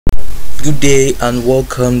Good day and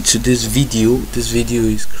welcome to this video. This video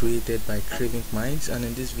is created by Cravinkminds, and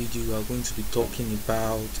in this video we are going to be talking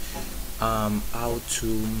about how to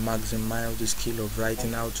maximize the skill of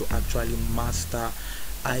writing, how to actually master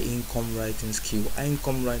high income writing skill. High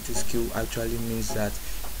income writing skill actually means that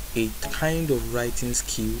a kind of writing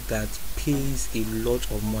skill that pays a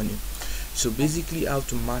lot of money. So basically how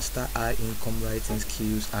to master high income writing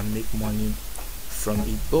skills and make money from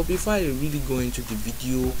it. But before I really go into the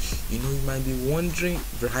video, you might be wondering,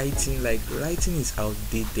 writing is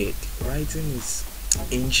outdated, writing is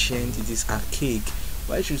ancient, it is archaic.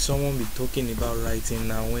 Why should someone be talking about writing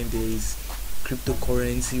now when there is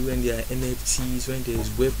cryptocurrency, when there are NFTs, when there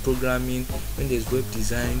is web programming, when there is web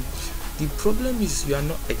design? The problem is you are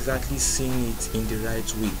not exactly seeing it in the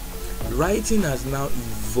right way. Writing has now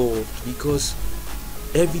evolved because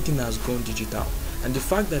everything has gone digital, and the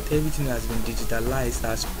fact that everything has been digitalized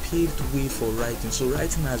has paved way for writing. So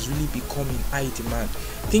writing has really become in high demand.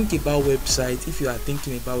 Think about websites. If you are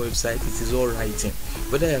thinking about website, it is all writing.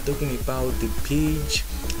 Whether you are talking about the page,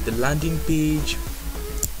 the landing page,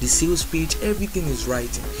 the sales page, everything is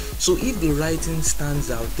writing. So if the writing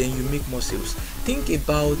stands out, then you make more sales. Think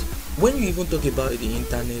about when you even talk about the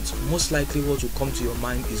internet, most likely what will come to your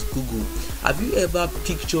mind is Google. Have you ever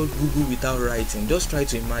pictured Google without writing? Just try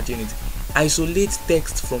to imagine it. Isolate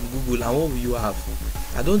text from Google and what will you have?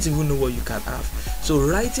 I don't even know what you can have. So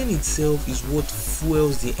writing itself is what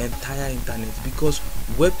fuels the entire internet, because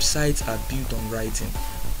websites are built on writing,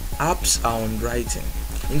 apps are on writing.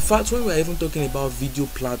 In fact, when we're even talking about video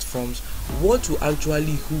platforms, what will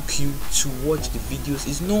actually hook you to watch the videos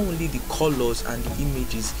is not only the colors and the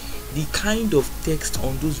images, the kind of text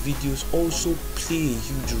on those videos also play a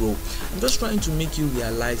huge role. I'm just trying to make you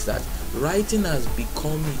realize that writing has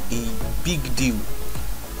become a big deal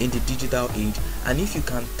in the digital age, and if you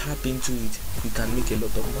can tap into it, you can make a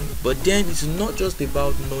lot of money. But then it's not just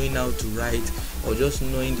about knowing how to write or just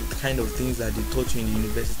knowing the kind of things that they taught you in the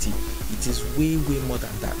university. It is way more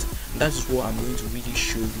than that. And that is what I'm going to really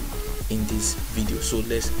show you in this video. So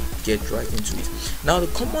let's get right into it. Now, the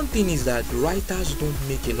common thing is that writers don't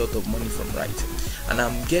make a lot of money from writing, and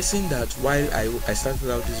I'm guessing that while I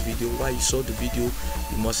started out this video, while you saw the video,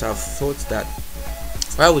 you must have thought that,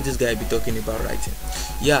 why would this guy be talking about writing?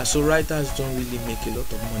 Yeah, so writers don't really make a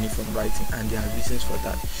lot of money from writing, and there are reasons for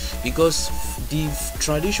that. Because the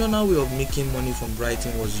traditional way of making money from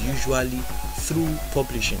writing was usually through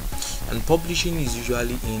publishing, and publishing is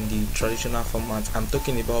usually in the traditional format. I'm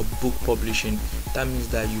talking about book publishing. That means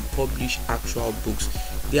that you publish actual books.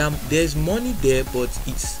 There's money there, but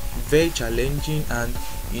it's very challenging, and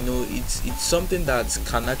it's something that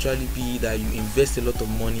can actually be that you invest a lot of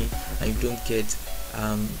money and you don't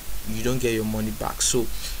get your money back. So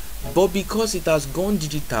but because it has gone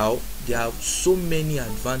digital, there are so many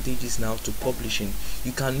advantages now to publishing.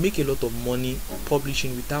 You can make a lot of money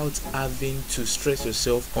publishing without having to stress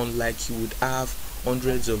yourself, unlike you would have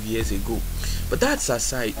hundreds of years ago. But that's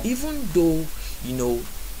aside, even though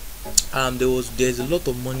there's a lot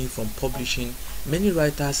of money from publishing, many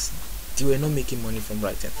writers, they were not making money from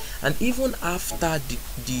writing. And even after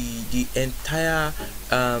the entire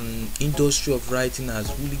industry of writing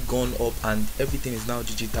has really gone up and everything is now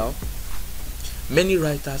digital, many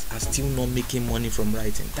writers are still not making money from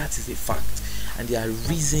writing. That is a fact, and there are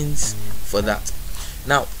reasons for that.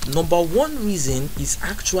 Now, number one reason is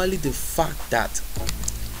actually the fact that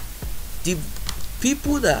the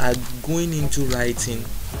people that are going into writing,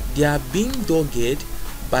 they are being dogged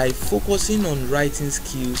by focusing on writing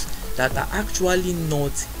skills that are actually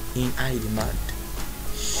not in high demand.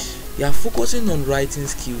 They are focusing on writing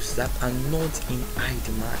skills that are not in high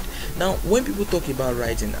demand. Now, when people talk about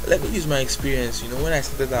writing, let me use my experience. When I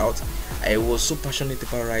started out, I was so passionate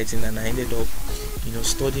about writing, and I ended up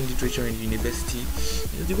studying literature in the university.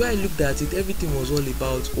 The way I looked at it, everything was all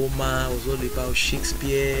about Homer, was all about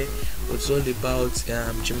Shakespeare, was all about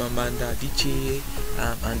Chimamanda Adichie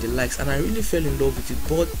and the likes, and I really fell in love with it.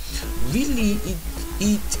 But really,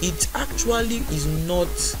 it actually is not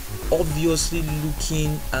obviously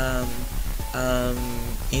looking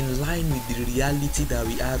in line with the reality that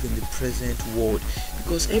we have in the present world,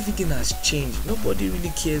 because everything has changed. Nobody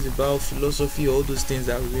really cares about philosophy or all those things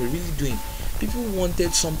that we were really doing. People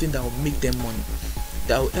wanted something that will make them money,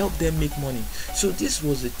 that will help them make money. So this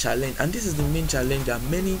was a challenge, and this is the main challenge that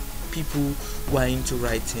many people who are into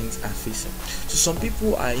writing are facing. So some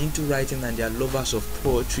people are into writing and they are lovers of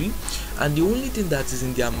poetry, and the only thing that is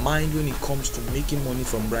in their mind when it comes to making money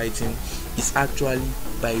from writing is actually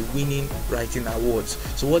by winning writing awards.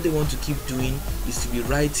 So what they want to keep doing is to be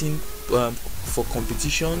writing for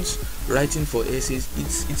competitions, writing for essays.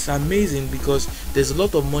 It's amazing because there's a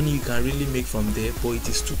lot of money you can really make from there, but it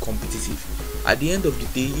is too competitive. At the end of the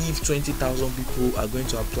day, if 20,000 people are going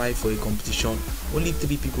to apply for a competition, only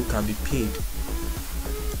 3 people can be paid.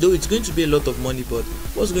 Though it's going to be a lot of money, but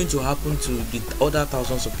what's going to happen to the other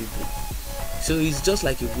thousands of people? So it's just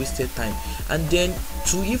like a wasted time. And then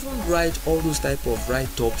to even write all those type of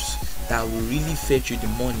write-ups that will really fetch you the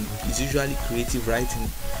money is usually creative writing,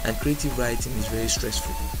 and creative writing is very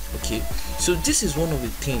stressful. Okay, so this is one of the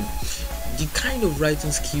things. The kind of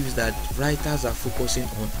writing skills that writers are focusing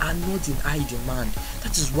on are not in high demand.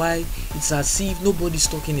 That is why it's as if nobody's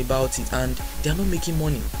talking about it and they're not making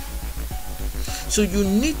money. So you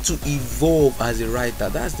need to evolve as a writer.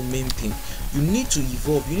 That's the main thing. You need to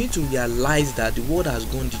evolve. You need to realize that the world has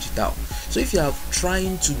gone digital. So if you are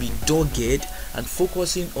trying to be dogged and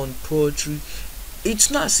focusing on poetry, it's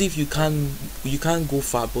not as if you can't go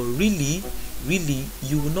far, but really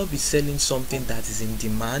you will not be selling something that is in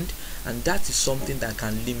demand, and that is something that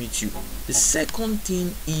can limit you. The second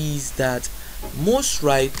thing is that most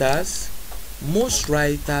writers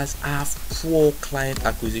have poor client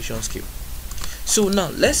acquisition skill. So now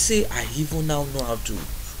let's say I even now know how to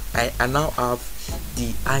I now have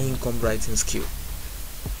the high income writing skill.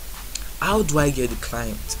 How do I get the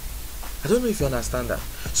client? I don't know if you understand that.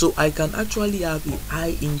 So I can actually have a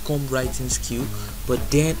high income writing skill,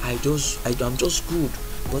 but then I'm just good,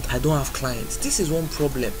 but I don't have clients. This is one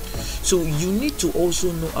problem. So you need to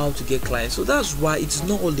also know how to get clients. So that's why it's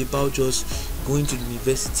not all about just going to the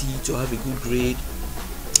university to have a good grade.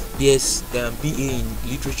 Yes, BA in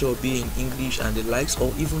literature or BA in English and the likes,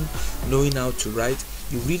 or even knowing how to write.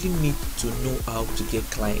 You really need to know how to get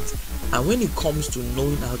clients. And when it comes to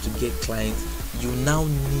knowing how to get clients, you now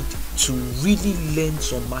need to really learn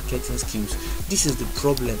some marketing skills. This is the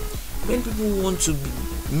problem. When people want to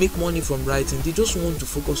make money from writing, they just want to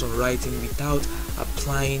focus on writing without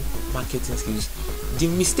applying marketing skills. The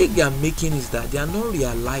mistake they are making is that they are not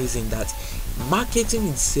realizing that marketing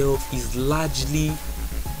itself is largely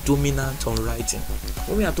dominant on writing.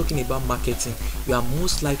 When we are talking about marketing, we are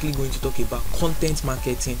most likely going to talk about content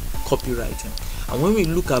marketing, copywriting. And when we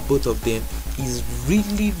look at both of them, is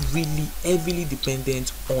really heavily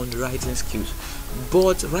dependent on writing skills.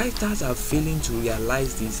 But writers are failing to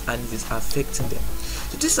realize this, and it is affecting them.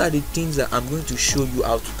 So these are the things that I'm going to show you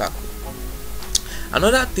how to tackle.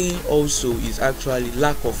 Another thing also is actually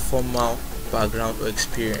lack of formal background or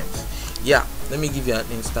experience. Yeah, let me give you an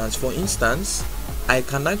instance. For instance, I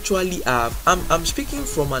can actually have I'm speaking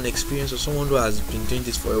from an experience of someone who has been doing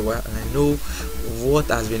this for a while, and I know what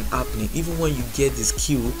has been happening. Even when you get the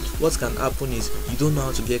skill, what can happen is you don't know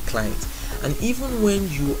how to get clients. And even when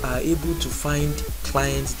you are able to find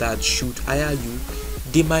clients that should hire you,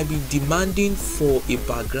 they might be demanding for a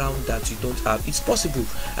background that you don't have. It's possible.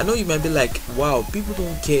 I know you might be like, wow, people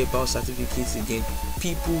don't care about certificates again.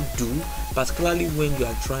 People do, particularly when you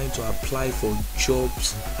are trying to apply for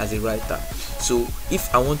jobs as a writer. So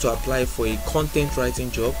if I want to apply for a content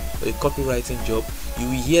writing job or a copywriting job, you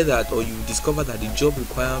will hear that, or you will discover that the job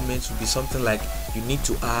requirements will be something like you need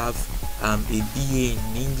to have a BA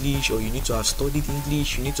in English, or you need to have studied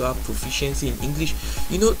English, you need to have proficiency in English.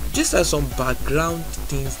 You know, just as some background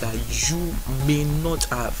things that you may not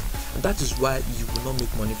have, and that is why you will not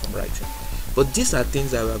make money from writing. But these are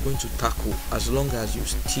things that we are going to tackle as long as you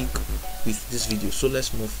stick with this video. So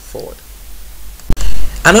let's move forward.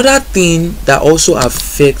 Another thing that also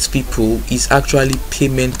affects people is actually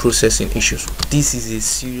payment processing issues. This is a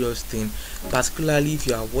serious thing, particularly if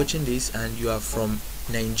you are watching this and you are from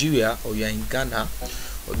Nigeria, or you are in Ghana,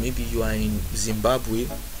 or maybe you are in Zimbabwe.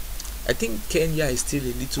 I think Kenya is still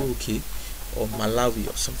a little okay, or Malawi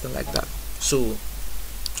or something like that. So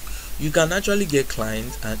you can actually get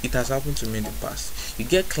clients, and it has happened to me in the past. You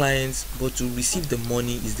get clients, but to receive the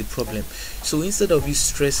money is the problem. So instead of you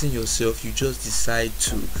stressing yourself, you just decide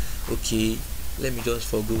to, okay, let me just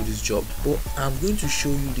forgo this job. But I'm going to show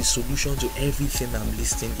you the solution to everything I'm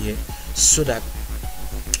listing here, so that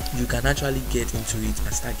you can actually get into it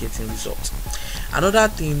and start getting results. Another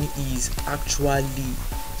thing is actually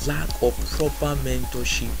lack of proper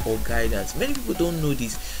mentorship or guidance. Many people don't know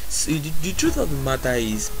this. So the truth of the matter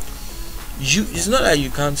is, it's not that you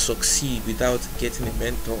can't succeed without getting a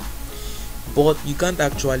mentor, but you can't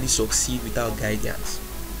actually succeed without guidance.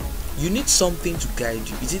 You need something to guide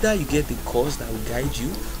you. It's either you get the course that will guide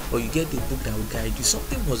you, or you get the book that will guide you.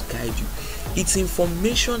 Something must guide you. It's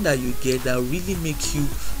information that you get that really make you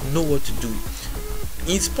know what to do.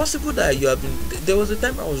 It's possible that you have been. There was a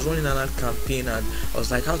time I was running an ad campaign, and I was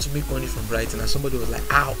like, how to make money from writing, and somebody was like,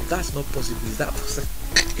 ow, that's not possible. Is that possible?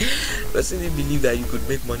 The person didn't believe that you could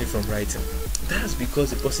make money from writing. That's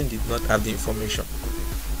because the person did not have the information.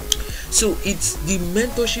 So it's the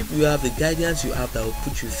mentorship you have, the guidance you have, that will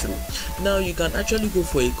put you through. Now you can actually go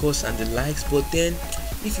for a course and the likes, but then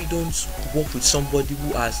if you don't work with somebody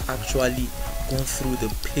who has actually gone through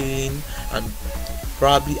the pain and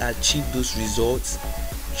probably achieved those results,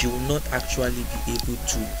 you will not actually be able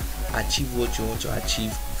to achieve what you want to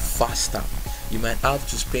achieve faster. You might have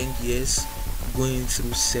to spend years going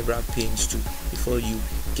through several pains too before you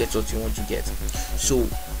get what you want to get. So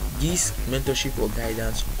this mentorship or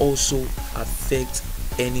guidance also affects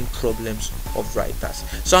any problems of writers.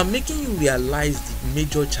 So I'm making you realize the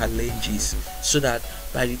major challenges so that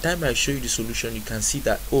by the time I show you the solution, you can see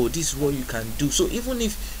that, oh, this is what you can do. So even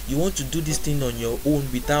if you want to do this thing on your own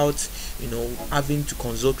without having to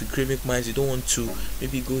consult with Cravinkminds, you don't want to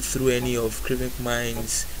maybe go through any of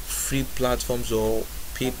Cravinkminds free platforms or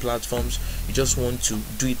paid platforms, you just want to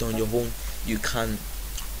do it on your own, you can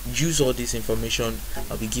use all this information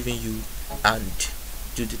I'll be giving you and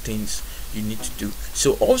do the things you need to do.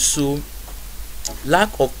 So also,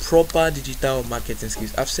 lack of proper digital marketing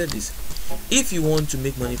skills. I've said this, if you want to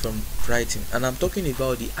make money from writing, and I'm talking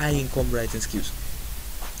about the high income writing skills,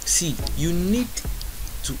 see, you need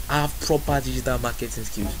to have proper digital marketing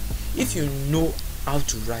skills. If you know how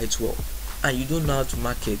to write well and you don't know how to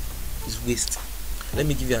market, it's waste. Let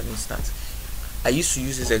me give you an instance. I used to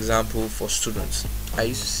use this example for students. I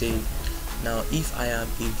used to say, now if I am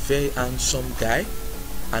a very handsome guy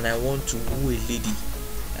and I want to woo a lady,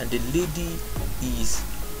 and the lady is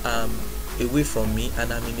away from me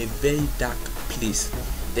and I'm in a very dark place,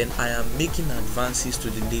 then I am making advances to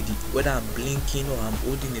the lady, whether I'm blinking or I'm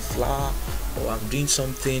holding a flower or I'm doing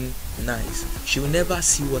something nice. She will never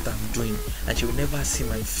see what I'm doing and she will never see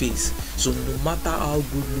my face. So no matter how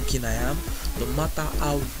good looking I am, no matter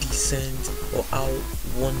how decent or how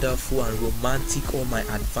wonderful and romantic all my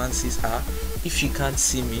advances are, if she can't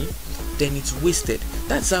see me, then it's wasted.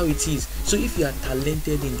 That's how it is. So if you are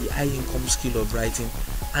talented in the high income skill of writing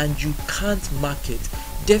and you can't market,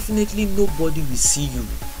 definitely nobody will see you.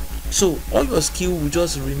 So all your skill will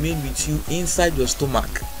just remain with you inside your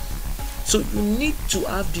stomach. So you need to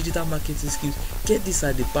have digital marketing skills. Get this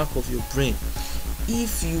at the back of your brain.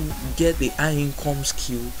 If you get the high income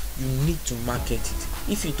skill, you need to market it.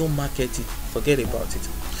 If you don't market it, forget about it.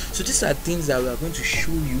 So these are things that we are going to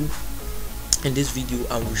show you in this video,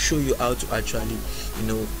 and we'll show you how to actually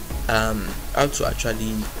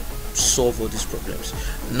solve all these problems.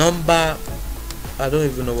 I don't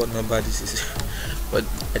even know what number this is but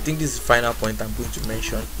I think this is the final point I'm going to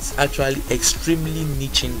mention. It's actually extremely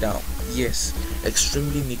niching down. Yes,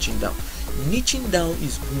 extremely niching down. Niching down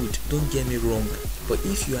is good, don't get me wrong, but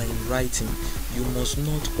if you are in writing, you must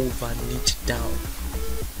not over niche down.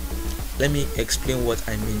 Let me explain what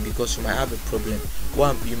I mean, because you might have a problem.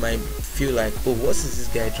 One, you might feel like, oh, what is this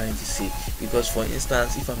guy trying to say? Because for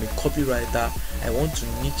instance, if I'm a copywriter, I want to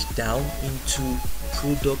niche down into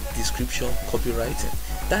product description copywriting.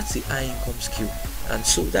 That's a high income skill, and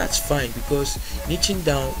so that's fine, because niching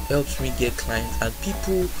down helps me get clients and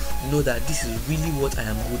people know that this is really what I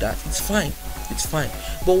am good at. It's fine.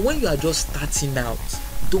 But when you are just starting out,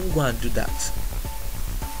 don't go and do that,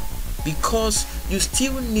 because you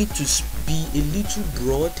still need to be a little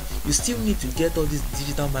broad. You still need to get all these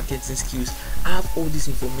digital marketing skills, have all this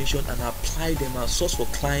information and apply them and source for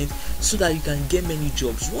clients so that you can get many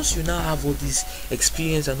jobs. Once you now have all this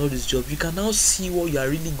experience and all these jobs, you can now see what you are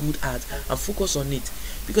really good at and focus on it.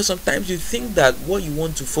 Because sometimes you think that what you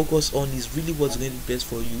want to focus on is really what's going to be best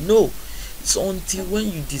for you. No, it's until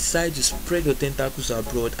when you decide to spread your tentacles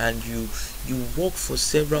abroad and you work for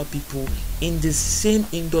several people in the same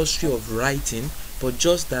industry of writing, but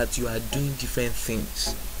just that you are doing different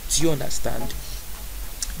things. Do you understand?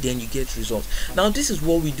 Then you get results. Now this is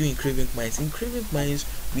what we do in Cravinkminds. In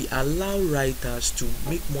Cravinkminds, we allow writers to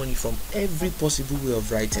make money from every possible way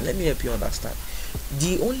of writing. Let me help you understand.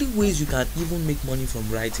 The only ways you can even make money from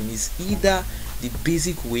writing is either the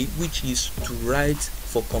basic way, which is to write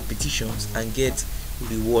for competitions and get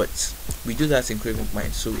rewards. We do that in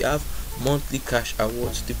Cravinkminds. So we have monthly cash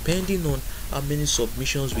awards depending on how many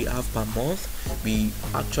submissions we have per month. We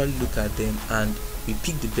actually look at them and we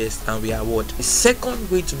pick the best and we award. The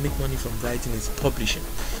second way to make money from writing is publishing.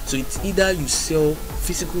 So it's either you sell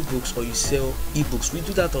physical books or you sell ebooks. We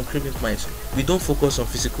do that on Cravinkminds. We don't focus on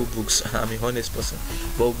physical books. I'm a honest person,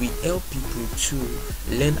 but we help people to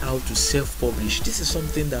learn how to self-publish. This is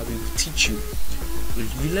something that we will teach you.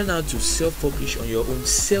 You learn how to self-publish on your own,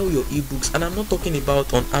 sell your ebooks, and I'm not talking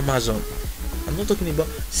about on Amazon. I'm not talking about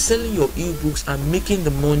selling your ebooks and making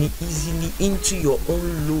the money easily into your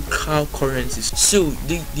own local currencies. So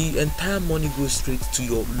the entire money goes straight to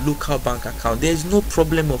your local bank account. There is no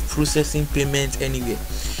problem of processing payment anywhere.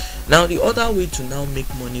 Now the other way to now make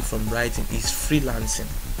money from writing is freelancing.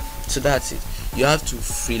 So that's it. You have to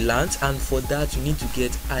freelance, and for that you need to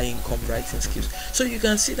get high income writing skills. So you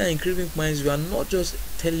can see that in Cravinkminds, we are not just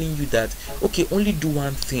telling you that okay, only do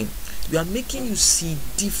one thing. We are making you see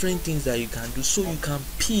different things that you can do, so you can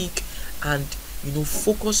pick and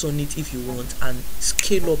focus on it if you want, and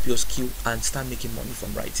scale up your skill and start making money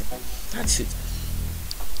from writing. That's it.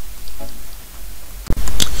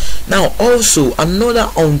 Now also, another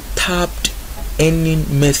untapped earning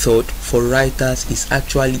method for writers is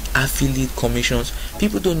actually affiliate commissions.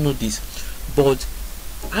 People don't know this, but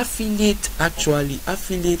affiliate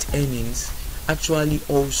earnings actually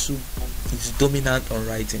also is dominant on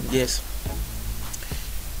writing. Yes,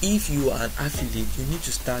 if you are an affiliate, you need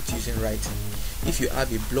to start using writing. If you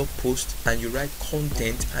have a blog post and you write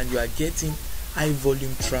content and you are getting high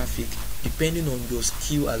volume traffic, depending on your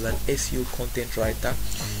skill as an SEO content writer,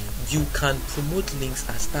 you can promote links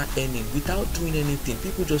and start earning without doing anything.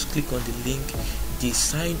 People just click on the link, they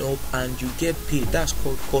sign up, and you get paid. That's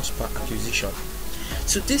called cost per acquisition.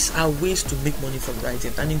 So these are ways to make money from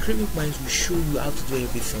writing, and in Cravinkminds we show you how to do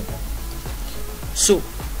everything. So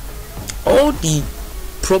all the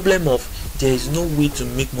problem of there is no way to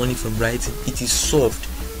make money from writing, it is solved.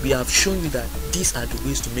 We have shown you that these are the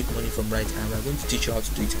ways to make money from writing, and we're going to teach you how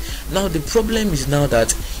to do it. Now the problem is now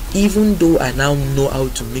that even though I now know how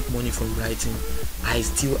to make money from writing, I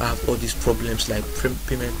still have all these problems like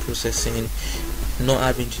payment processing, not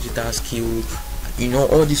having digital skill,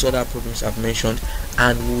 all these other problems I've mentioned,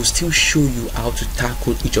 and we'll still show you how to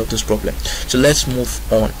tackle each of those problems. So let's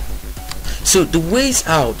move on. So the ways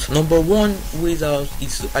out, number one ways out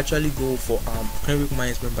is to actually go for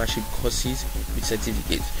Cravinkminds membership courses with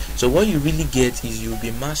certificates. So what you really get is you'll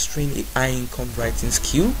be mastering a high income writing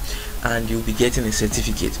skill, and you'll be getting a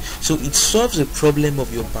certificate. So it solves the problem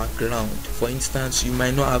of your background. For instance, you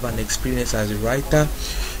might not have an experience as a writer,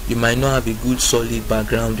 you might not have a good solid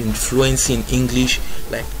background in fluency in English.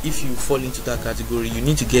 Like if you fall into that category, you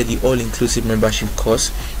need to get the all-inclusive membership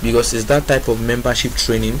course, because it's that type of membership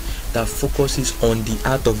training that focuses on the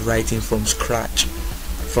art of writing from scratch.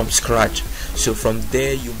 So from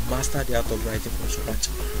there you master the art of writing from scratch,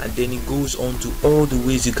 and then it goes on to all the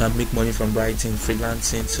ways you can make money from writing,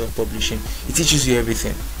 freelancing, self-publishing. It teaches you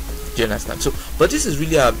everything. Do you understand? So but this is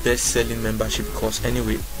really our best-selling membership course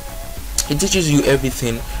anyway. It teaches you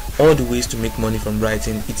everything, all the ways to make money from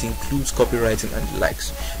writing. It includes copywriting and the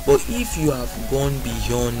likes. But if you have gone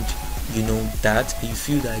beyond that, you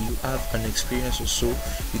feel that you have an experience or so,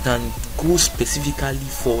 you can go specifically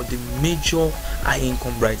for the major high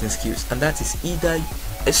income writing skills, and that is either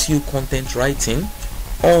SEO content writing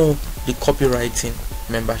or the copywriting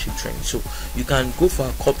membership training. So you can go for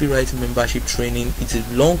a copywriting membership training. It's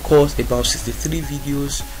a long course, about 63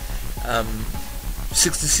 videos,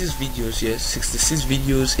 66 videos, yes, 66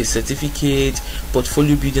 videos, a certificate,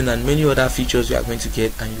 portfolio building, and many other features you are going to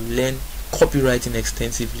get, and you learn copywriting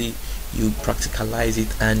extensively, you practicalize it,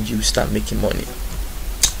 and you start making money.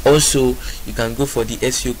 Also, you can go for the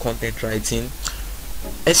SEO content writing.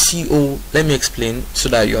 SEO, let me explain so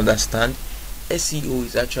that you understand. SEO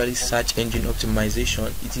is actually search engine optimization.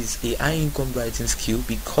 It is a high income writing skill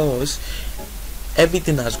because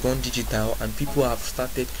everything has gone digital and people have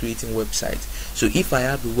started creating websites. So if I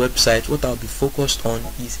have a website, what I'll be focused on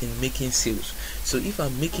is in making sales. So if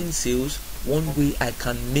I'm making sales, one way I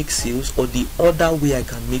can make sales, or the other way I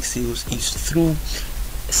can make sales, is through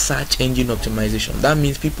search engine optimization. That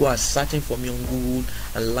means people are searching for me on Google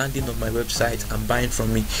and landing on my website and buying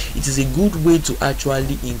from me. It is a good way to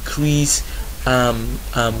actually increase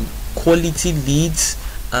quality leads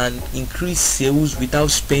and increase sales without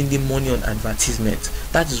spending money on advertisement.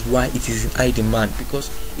 That is why it is in high demand, because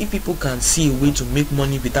if people can see a way to make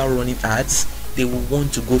money without running ads, they will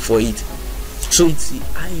want to go for it. So it's a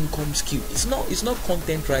high income skill. It's not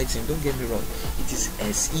content writing, don't get me wrong. It is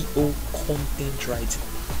SEO content writing.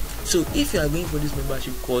 So if you are going for this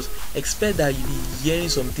membership course, expect that you'll be hearing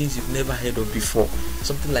some things you've never heard of before.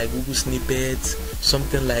 Something like Google Snippets,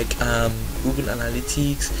 something like Google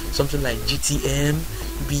Analytics, something like GTM.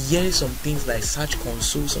 You'll be hearing some things like Search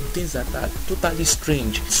Console, some things that are totally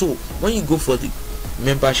strange. So when you go for the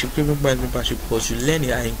membership, Cravinkminds membership course, you learn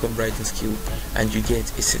a high income writing skill and you get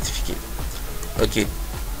a certificate. Okay.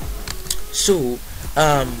 So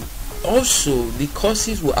also the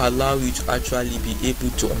courses will allow you to actually be able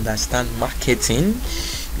to understand marketing.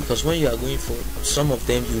 because when you are going for some of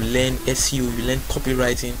them, you learn SEO, you learn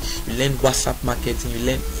copywriting, you learn WhatsApp marketing, you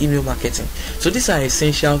learn email marketing. So these are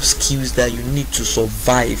essential skills that you need to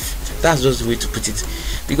survive. That's just the way to put it.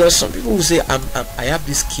 Because some people will say I have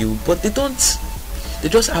this skill, but they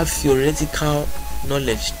just have theoretical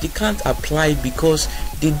knowledge. They can't apply it because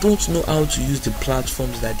they don't know how to use the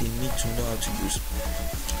platforms that they need to know how to use.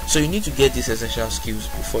 So you need to get these essential skills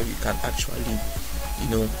before you can actually,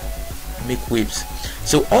 make waves.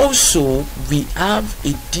 So also we have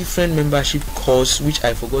a different membership course which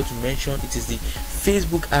I forgot to mention. It is the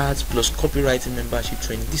Facebook ads plus copywriting membership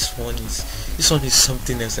training. This one is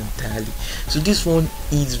something else entirely. So this one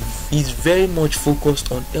is very much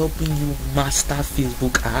focused on helping you master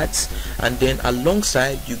Facebook ads, and then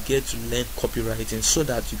alongside you get to learn copywriting so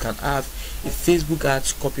that you can have a Facebook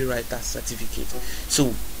ads copywriter certificate. So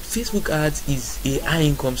Facebook ads is a high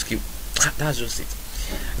income skill. That's just it.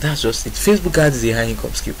 Facebook ads is a high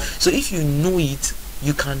income skill. So if you know it,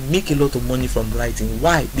 you can make a lot of money from writing.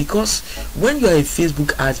 Why? Because when you are a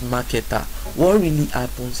Facebook ads marketer, what really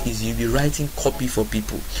happens is you'll be writing copy for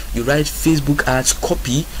people. You write Facebook ads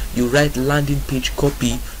copy, you write landing page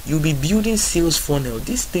copy, you'll be building sales funnel.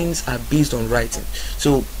 These things are based on writing.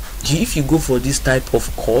 So if you go for this type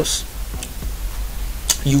of course,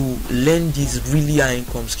 you learn this really high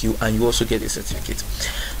income skill and you also get a certificate.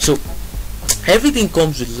 So everything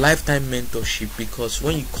comes with lifetime mentorship, because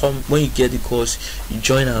when you get the course, you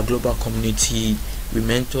join our global community, we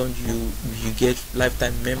mentor you, you get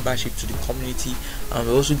lifetime membership to the community, and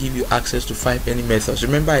we also give you access to 5 earning methods.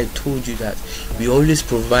 Remember I told you that we always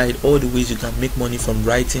provide all the ways you can make money from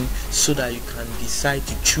writing, so that you can decide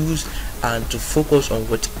to choose and to focus on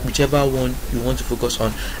whichever one you want to focus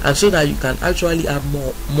on, and so that you can actually have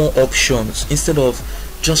more options instead of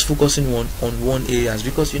just focusing on one areas,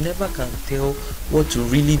 because you never can tell what to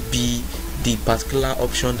really be the particular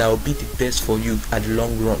option that will be the best for you at the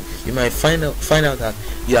long run. You might find out that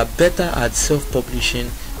you are better at self-publishing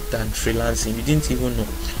than freelancing, you didn't even know,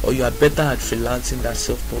 or you are better at freelancing than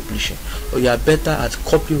self-publishing, or you are better at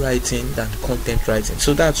copywriting than content writing.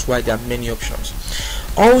 So that's why there are many options.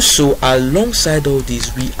 Also, alongside all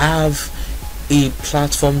this, we have a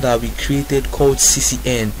platform that we created called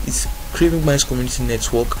CCN. It's Cravinkminds Community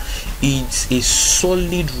Network. It's a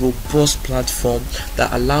solid, robust platform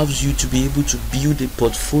that allows you to be able to build a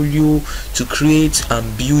portfolio, to create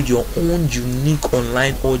and build your own unique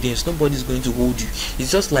online audience. Nobody's going to hold you.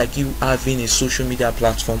 It's just like you having a social media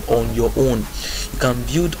platform on your own. You can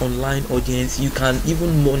build online audience, you can even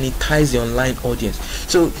monetize the online audience.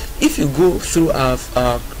 So if you go through our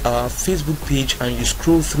Facebook page and you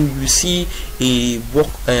scroll through, you see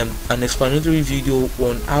an explanatory video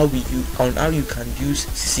on how you can use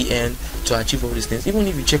CCN to achieve all these things. Even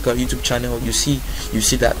if you check our YouTube channel, you see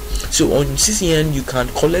that. So on CCN you can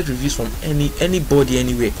collect reviews from anybody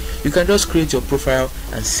anywhere. You can just create your profile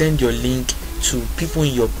and send your link to people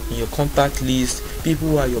in your contact list, people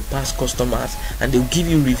who are your past customers, and they'll give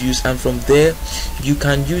you reviews, and from there you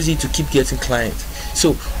can use it to keep getting clients.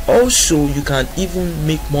 So also you can even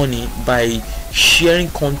make money by sharing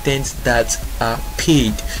content that are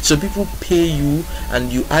paid. So people pay you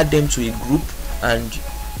and you add them to a group and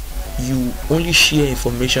you only share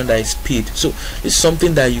information that is paid. So it's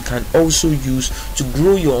something that you can also use to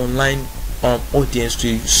grow your online audience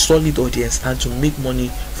to a solid audience and to make money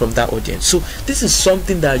from that audience. So this is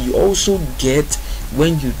something that you also get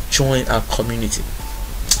when you join our community.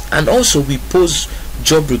 And also we post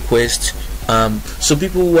job requests. So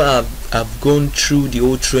people who have gone through the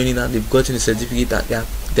whole training and they've gotten a certificate that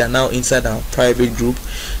they are now inside our private group,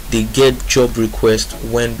 they get job requests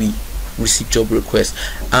when we receive job requests.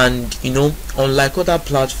 And unlike other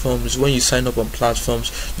platforms, when you sign up on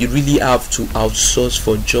platforms, you really have to outsource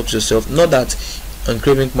for jobs yourself. Not that on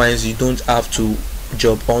Cravinkminds you don't have to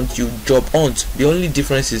job hunt, you job hunt. The only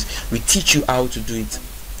difference is we teach you how to do it.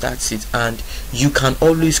 That's it. And you can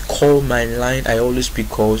always call my line, I always pick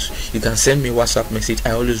calls. You can send me a WhatsApp message,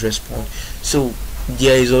 I always respond. So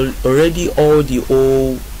there is already all the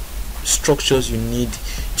old structures you need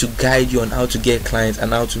to guide you on how to get clients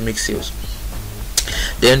and how to make sales.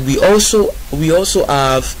 Then we also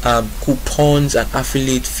have coupons and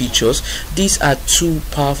affiliate features. These are 2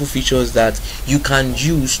 powerful features that you can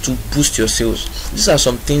use to boost your sales. These are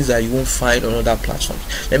some things that you won't find on other platforms.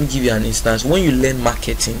 Let me give you an instance. When you learn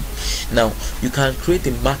marketing, now you can create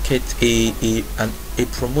a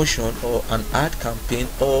promotion or an ad campaign,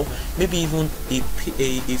 or maybe even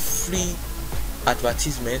a free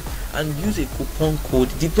advertisement, and use a coupon code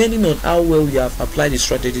depending on how well you have applied the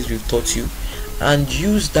strategies we've taught you. and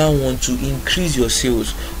use that one to increase your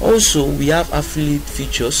sales. Also, we have affiliate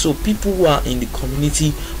features, so people who are in the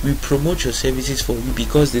community will promote your services for you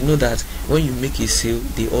because they know that when you make a sale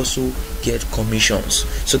they also get commissions.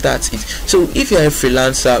 So that's it. So if you're a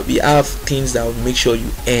freelancer, we have things that will make sure you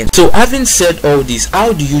earn. So having said all this,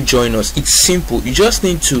 how do you join us? It's simple. You just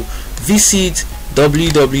need to visit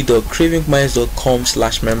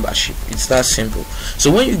www.cravinkminds.com/membership. It's that simple.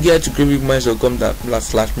 So when you get to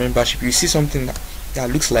cravinkminds.com/membership, you see something that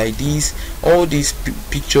looks like this. All these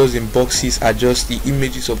pictures in boxes are just the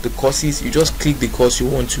images of the courses. You just click the course you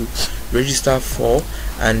want to register for,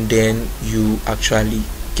 and then you actually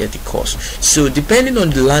get the course. So depending on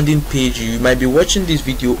the landing page, you might be watching this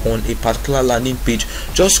video on a particular landing page.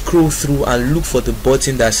 Just scroll through and look for the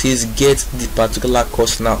button that says get the particular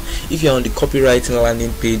course now. If you're on the copywriting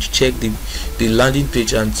landing page, check the landing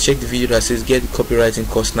page and check the video that says get the copywriting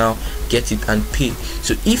course now, get it and pay.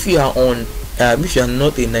 So if you are on if you are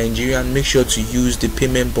not a Nigerian, make sure to use the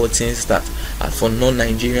payment buttons that are for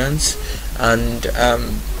non-Nigerians. And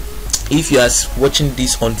if you are watching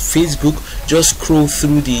this on Facebook, just scroll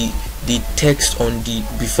through the text on the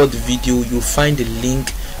before the video. You'll find a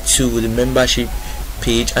link to the membership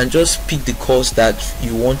page and just pick the course that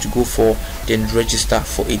you want to go for, then register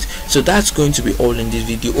for it. So that's going to be all in this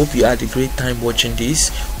video. Hope you had a great time watching this.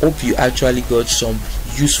 Hope you actually got some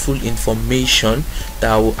useful information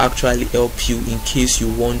that will actually help you in case you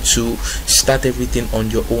want to start everything on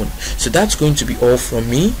your own. So that's going to be all from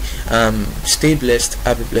me. Stay blessed.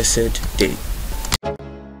 Have a blessed day.